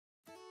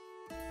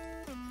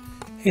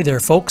Hey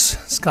there folks,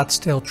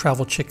 Scottsdale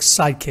Travel Chick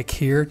Sidekick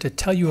here to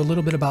tell you a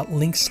little bit about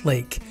Lynx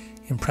Lake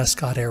in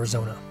Prescott,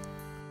 Arizona.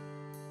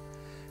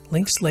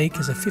 Lynx Lake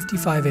is a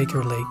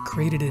 55-acre lake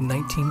created in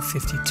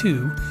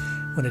 1952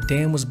 when a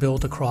dam was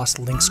built across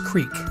Lynx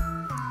Creek.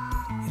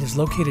 It is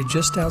located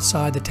just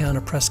outside the town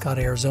of Prescott,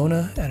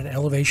 Arizona at an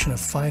elevation of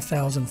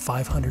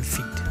 5,500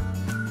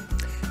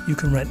 feet. You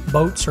can rent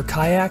boats or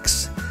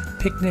kayaks,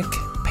 picnic,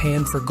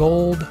 pan for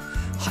gold,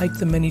 hike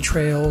the many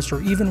trails,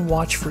 or even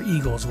watch for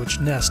eagles which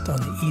nest on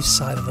the east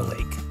side of the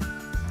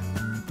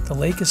lake. The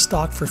lake is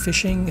stocked for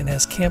fishing and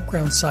has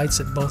campground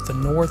sites at both the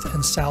north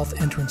and south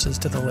entrances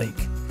to the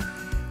lake.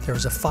 There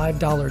is a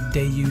 $5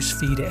 day use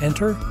fee to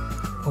enter.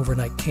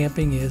 Overnight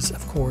camping is,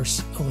 of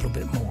course, a little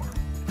bit more.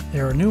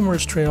 There are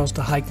numerous trails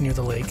to hike near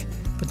the lake,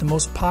 but the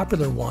most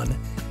popular one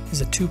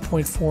is a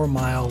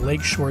 2.4-mile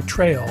lakeshore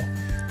trail,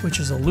 which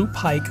is a loop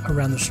hike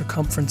around the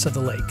circumference of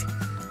the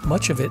lake.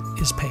 Much of it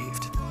is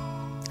paved.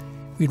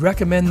 We'd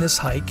recommend this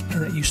hike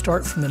and that you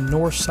start from the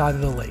north side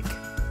of the lake.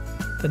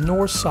 The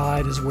north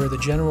side is where the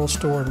general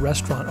store and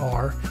restaurant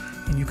are,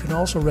 and you can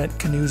also rent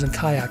canoes and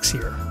kayaks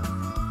here.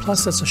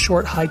 Plus, it's a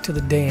short hike to the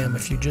dam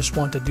if you just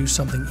want to do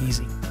something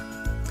easy.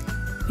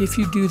 If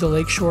you do the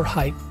lakeshore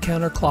hike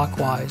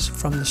counterclockwise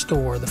from the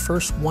store, the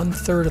first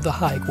 1/3 of the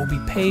hike will be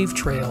paved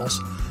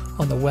trails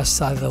on the west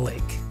side of the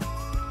lake.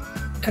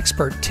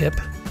 Expert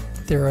tip: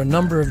 there are a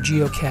number of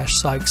geocache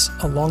sites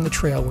along the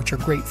trail which are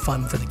great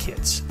fun for the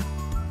kids.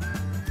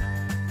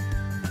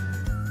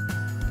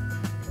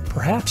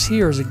 Perhaps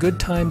here is a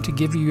good time to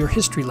give you your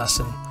history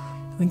lesson.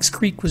 Lynx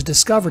Creek was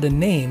discovered and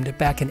named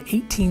back in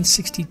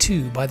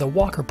 1862 by the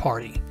Walker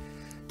Party.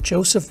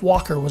 Joseph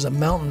Walker was a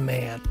mountain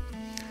man.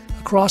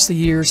 Across the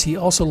years, he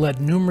also led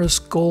numerous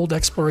gold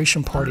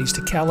exploration parties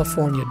to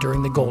California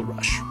during the gold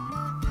rush.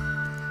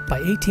 By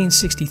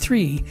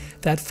 1863,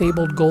 that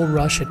fabled gold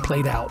rush had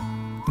played out.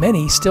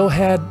 Many still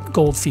had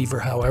gold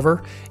fever,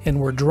 however, and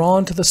were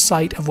drawn to the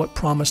site of what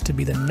promised to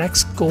be the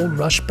next gold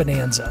rush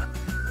bonanza,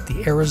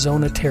 the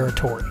Arizona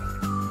Territory.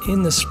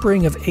 In the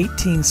spring of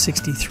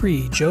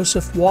 1863,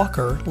 Joseph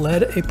Walker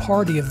led a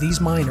party of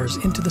these miners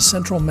into the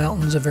central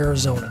mountains of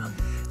Arizona.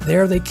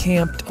 There they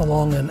camped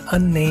along an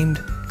unnamed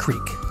creek.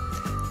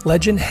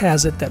 Legend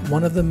has it that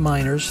one of the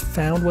miners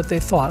found what they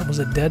thought was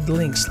a dead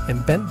lynx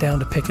and bent down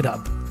to pick it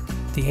up.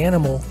 The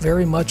animal,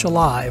 very much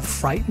alive,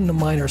 frightened the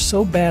miner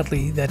so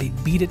badly that he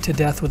beat it to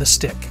death with a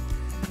stick.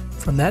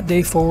 From that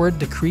day forward,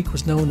 the creek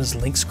was known as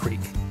Lynx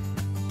Creek.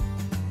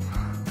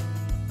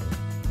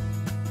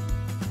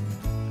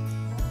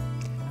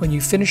 When you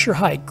finish your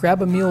hike,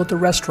 grab a meal at the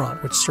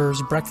restaurant, which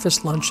serves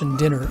breakfast, lunch, and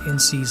dinner in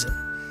season.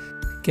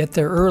 Get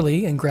there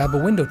early and grab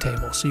a window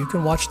table so you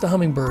can watch the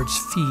hummingbirds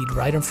feed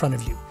right in front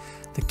of you.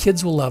 The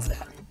kids will love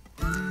that.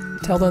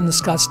 Tell them the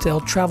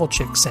Scottsdale Travel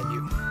Chick sent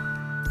you.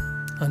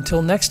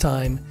 Until next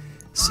time,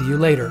 see you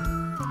later.